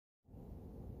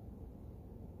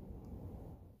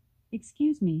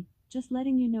Excuse me, just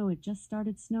letting you know it just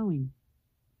started snowing.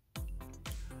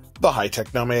 The Hi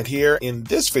Tech Nomad here. In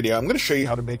this video, I'm going to show you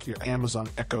how to make your Amazon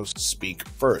Echo speak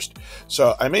first.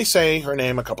 So I may say her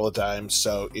name a couple of times,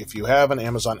 so if you have an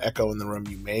Amazon Echo in the room,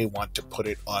 you may want to put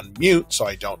it on mute so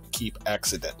I don't keep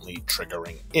accidentally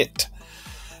triggering it.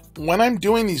 When I'm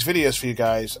doing these videos for you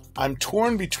guys, I'm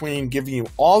torn between giving you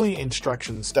all the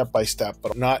instructions step by step,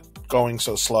 but I'm not going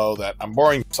so slow that I'm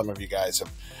boring. Some of you guys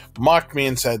have mocked me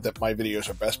and said that my videos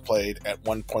are best played at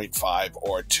 1.5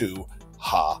 or 2.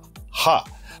 Ha ha.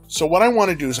 So what I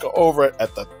want to do is go over it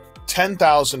at the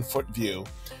 10,000 foot view.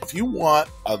 If you want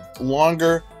a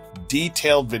longer,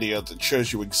 detailed video that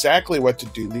shows you exactly what to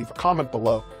do, leave a comment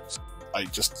below. I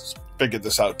just figured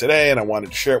this out today and I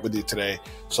wanted to share it with you today,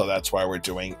 so that's why we're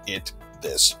doing it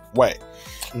this way.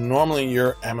 Normally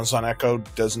your Amazon Echo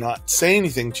does not say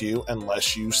anything to you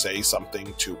unless you say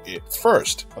something to it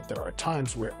first, but there are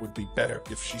times where it would be better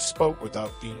if she spoke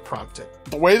without being prompted.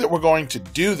 The way that we're going to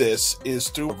do this is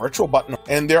through a virtual button,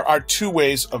 and there are two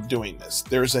ways of doing this.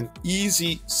 There's an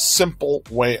easy, simple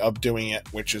way of doing it,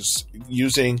 which is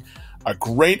using a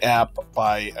great app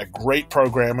by a great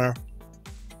programmer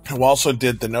who also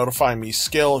did the Notify Me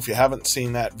skill. If you haven't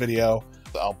seen that video,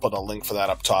 I'll put a link for that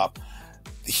up top.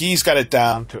 He's got it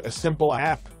down to a simple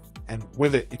app, and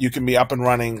with it, you can be up and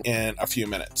running in a few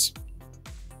minutes.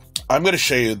 I'm going to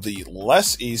show you the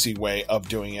less easy way of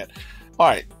doing it. All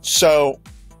right, so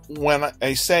when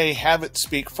I say have it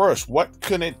speak first, what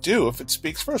can it do if it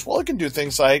speaks first? Well, it can do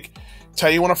things like tell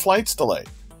you when a flight's delayed.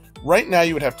 Right now,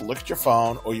 you would have to look at your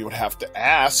phone, or you would have to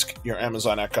ask your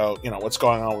Amazon Echo, what's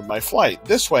going on with my flight.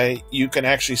 This way, you can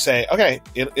actually say, okay,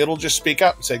 it'll just speak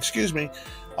up and say, excuse me,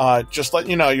 just let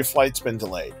you know your flight's been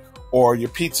delayed, or your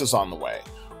pizza's on the way,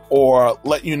 or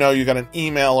let you know you got an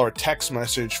email or a text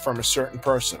message from a certain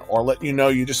person, or let you know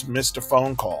you just missed a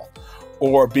phone call,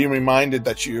 or be reminded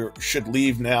that you should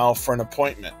leave now for an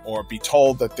appointment, or be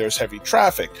told that there's heavy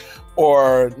traffic,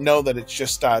 or know that it's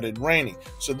just started raining.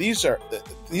 So these are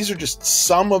just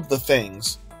some of the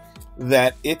things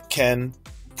that it can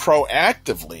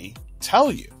proactively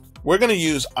tell you. We're going to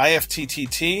use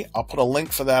Ifttt. I'll put a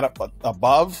link for that up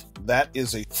above. That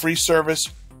is a free service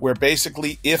where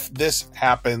basically if this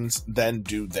happens, then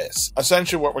do this.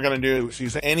 Essentially what we're going to do is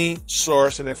use any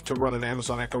source and if to run an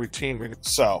Amazon Echo routine.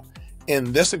 So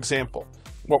in this example,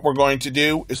 what we're going to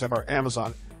do is have our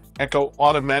Amazon Echo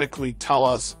automatically tell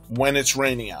us when it's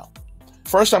raining out.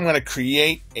 First, I'm going to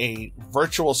create a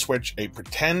virtual switch, a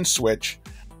pretend switch.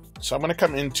 So I'm going to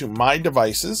come into My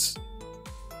Devices,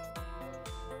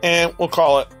 and we'll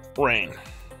call it Rain.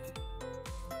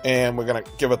 And we're going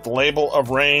to give it the label of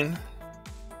Rain.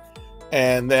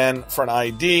 And then for an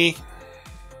ID,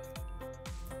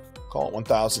 call it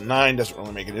 1009. Doesn't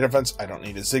really make any difference. I don't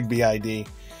need a Zigbee ID.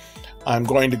 I'm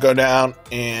going to go down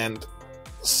and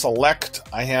select,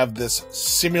 I have this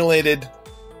simulated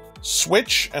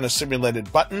switch and a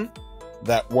simulated button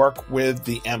that work with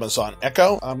the Amazon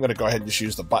Echo. I'm going to go ahead and just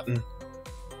use the button.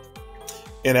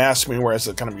 It asks me where is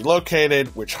it going to be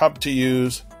located, which hub to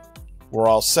use. We're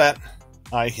all set.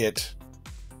 I hit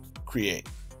create.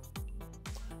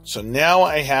 So now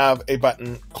I have a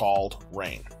button called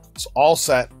Rain. It's all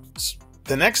set.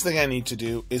 The next thing I need to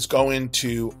do is go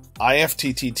into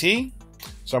Ifttt.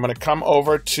 So I'm going to come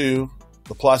over to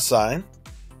the plus sign.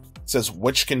 It says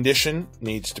which condition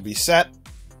needs to be set.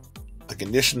 The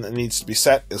condition that needs to be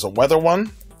set is a weather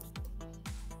one.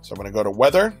 So I'm going to go to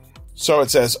weather. So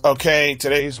it says, okay,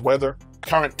 today's weather,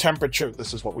 current temperature,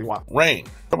 this is what we want, rain.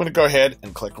 I'm going to go ahead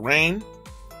and click rain.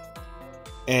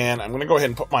 And I'm going to go ahead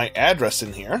and put my address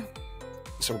in here.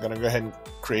 So we're going to go ahead and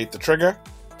create the trigger.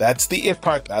 That's the if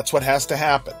part. That's what has to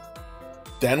happen.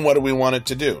 Then what do we want it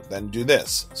to do? Then do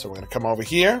this. So we're going to come over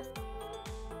here.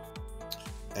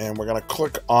 And we're going to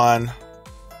click on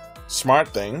Smart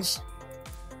Things.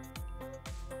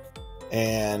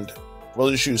 And we'll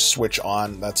just use Switch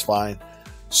On. That's fine.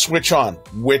 Switch on.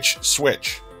 Which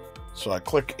switch? So I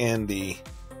click in the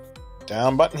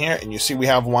down button here, and you see we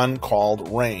have one called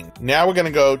Rain. Now we're going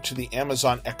to go to the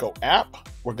Amazon Echo app.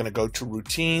 We're going to go to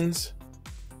Routines.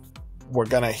 We're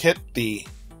going to hit the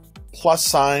plus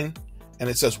sign, and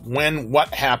it says when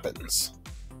what happens.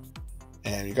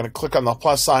 And you're going to click on the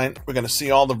plus sign. We're going to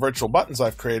see all the virtual buttons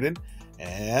I've created.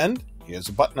 And here's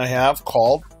a button I have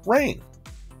called Rain.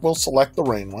 We'll select the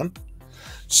Rain one.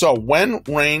 So when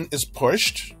rain is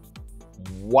pushed,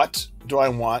 what do I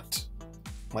want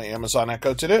my Amazon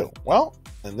Echo to do? Well,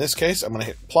 in this case, I'm going to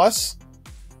hit plus.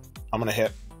 I'm going to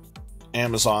hit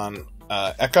Amazon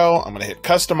Echo. I'm going to hit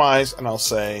customize, and I'll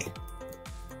say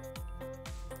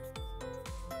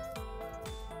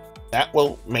That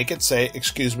will make it say,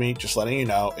 excuse me, just letting you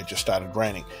know it just started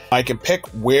raining. I can pick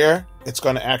where it's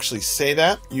going to actually say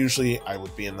that. Usually I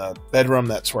would be in the bedroom,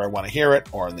 that's where I want to hear it,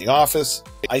 or in the office.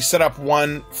 I set up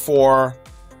one for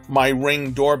my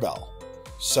Ring doorbell.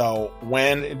 So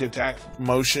when it detects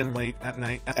motion late at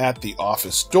night at the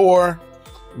office door,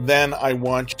 then I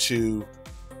want to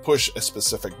push a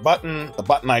specific button. The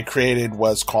button I created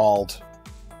was called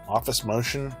Office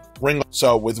Motion Ring.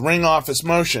 So with Ring Office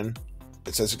Motion,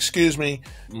 it says, excuse me,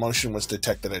 motion was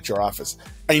detected at your office.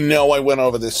 I know I went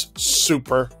over this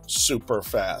super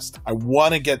fast. I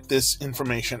want to get this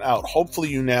information out. Hopefully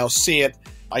you now see it.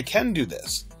 I can do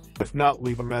this. If not,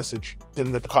 leave a message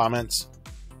in the comments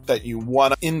that you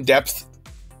want an in-depth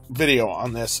video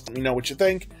on this. Let me know what you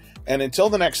think. And until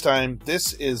the next time,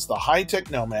 this is the Hi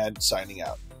Tech Nomad signing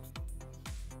out.